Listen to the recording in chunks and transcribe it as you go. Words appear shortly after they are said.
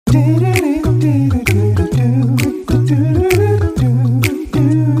Good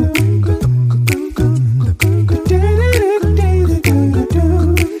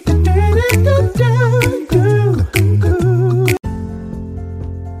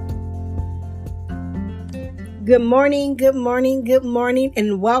morning, good morning, good morning,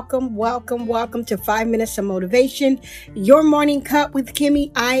 and welcome to 5 Minutes of Motivation, your morning cup with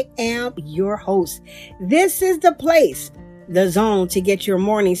Kimmy. I am your host. This is the place, the zone to get your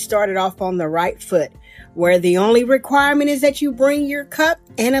morning started off on the right foot, where the only requirement is that you bring your cup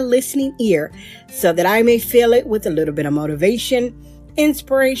and a listening ear so that I may fill it with a little bit of motivation,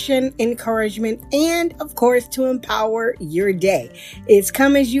 inspiration, encouragement, and of course to empower your day. It's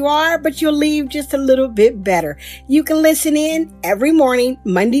come as you are, but you'll leave just a little bit better. You can listen in every morning,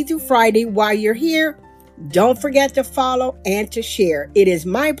 Monday through Friday while you're here. Don't forget to follow and to share. It is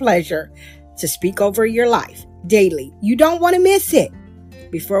my pleasure to speak over your life daily. You don't want to miss it.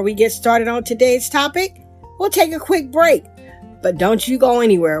 Before we get started on today's topic, we'll take a quick break, but don't you go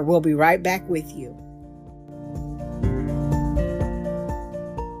anywhere. We'll be right back with you.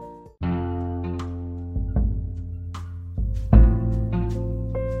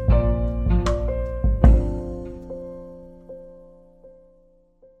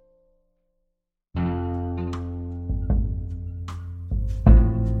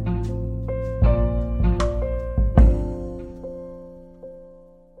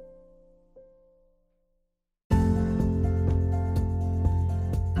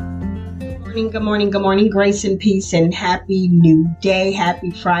 Good morning. Grace and peace and happy new day.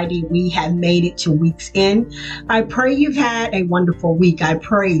 Happy Friday. We have made it to week's end. I pray you've had a wonderful week. I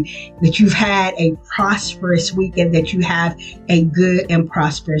pray that you've had a prosperous weekend, that you have a good and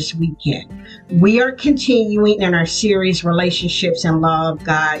prosperous weekend. We are continuing in our series, Relationships and Love,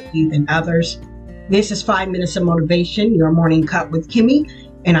 God, You, and Others. This is 5 Minutes of Motivation, your morning cup with Kimmy,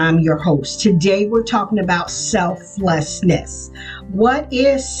 and I'm your host. Today we're talking about selflessness. What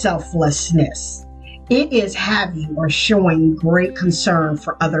is selflessness? It is having or showing great concern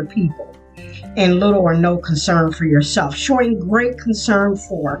for other people and little or no concern for yourself. Showing great concern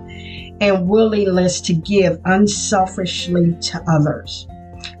for and willingness to give unselfishly to others.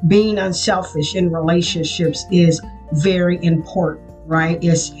 Being unselfish in relationships is very important, right?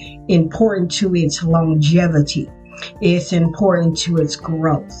 It's important to its longevity. It's important to its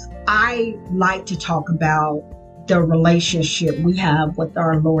growth. I like to talk about the relationship we have with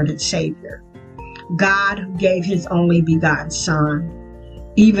our Lord and Savior. God, who gave his only begotten Son,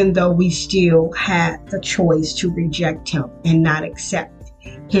 even though we still had the choice to reject him and not accept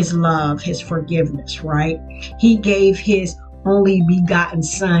his love, his forgiveness, right? He gave his only begotten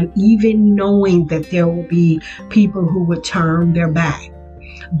Son, even knowing that there will be people who would turn their back.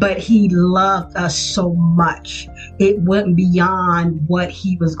 But he loved us so much, it went beyond what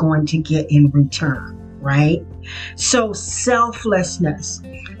he was going to get in return, right? So selflessness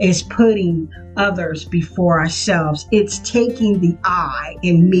is putting others before ourselves. It's taking the I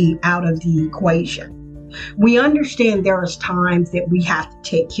and me out of the equation. We understand there is times that we have to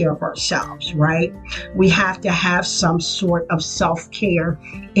take care of ourselves, right? We have to have some sort of self-care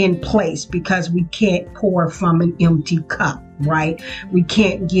in place because we can't pour from an empty cup, right? We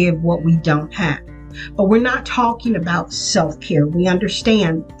can't give what we don't have. But we're not talking about self-care. We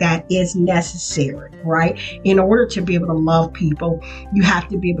understand that is necessary, right? In order to be able to love people, you have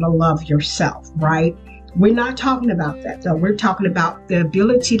to be able to love yourself, right? We're not talking about that, though. We're talking about the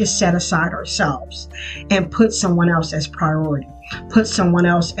ability to set aside ourselves and put someone else as priority, put someone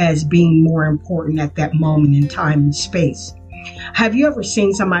else as being more important at that moment in time and space. Have you ever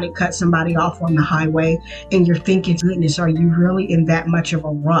seen somebody cut somebody off on the highway and you're thinking, goodness, are you really in that much of a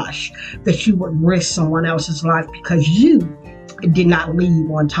rush that you would risk someone else's life because you did not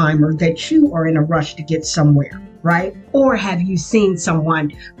leave on time or that you are in a rush to get somewhere? Right? Or have you seen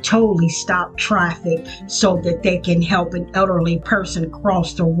someone totally stop traffic so that they can help an elderly person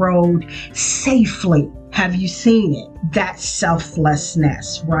cross the road safely? Have you seen it? That's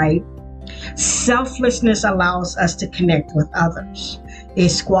selflessness, right? Selflessness allows us to connect with others. It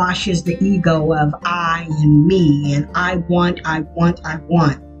squashes the ego of I and me and I want.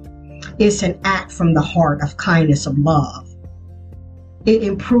 It's an act from the heart of kindness, of love. It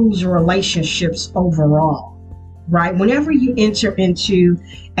improves relationships overall. Right? Whenever you enter into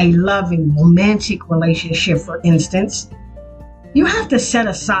a loving, romantic relationship, for instance, you have to set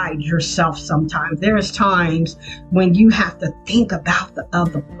aside yourself sometimes. There's times when you have to think about the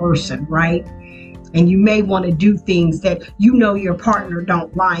other person, right? And you may want to do things that you know your partner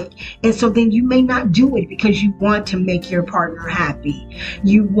don't like. And so then you may not do it because you want to make your partner happy.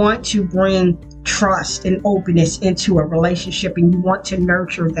 You want to bring trust and openness into a relationship, and you want to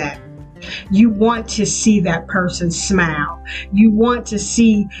nurture that. You want to see that person smile. You want to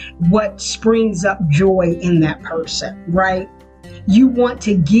see what springs up joy in that person, right? You want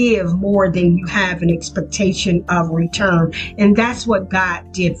to give more than you have an expectation of return. And that's what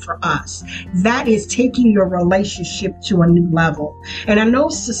God did for us. That is taking your relationship to a new level. And I know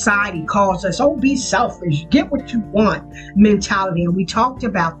society calls us, oh, be selfish, get what you want mentality. And we talked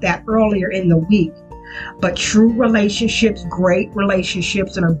about that earlier in the week. But true relationships, great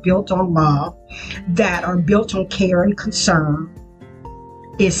relationships that are built on love, that are built on care and concern,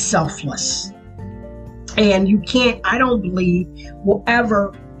 is selfless. And you can't, I don't believe, will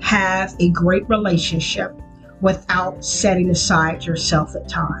ever have a great relationship without setting aside yourself at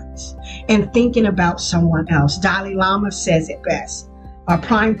times and thinking about someone else. Dalai Lama says it best. Our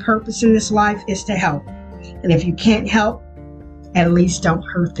prime purpose in this life is to help. And if you can't help, at least don't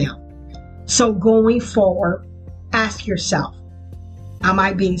hurt them. So going forward, ask yourself, am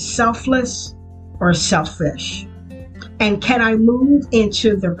I being selfless or selfish? And can I move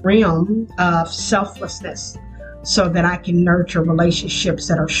into the realm of selflessness so that I can nurture relationships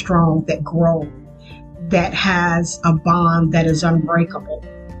that are strong, that grow, that has a bond that is unbreakable,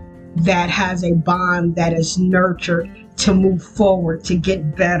 that has a bond that is nurtured to move forward, to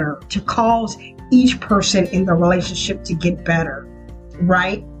get better, to cause each person in the relationship to get better,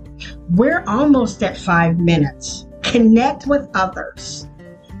 right? We're almost at 5 minutes. Connect with others.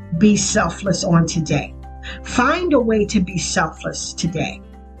 Be selfless on today. Find a way to be selfless today.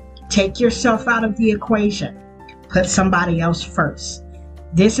 Take yourself out of the equation. Put somebody else first.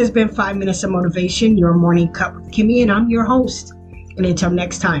 This has been 5 Minutes of Motivation, your morning cup with Kimmy, and I'm your host. And until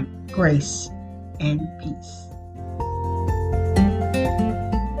next time, grace and peace.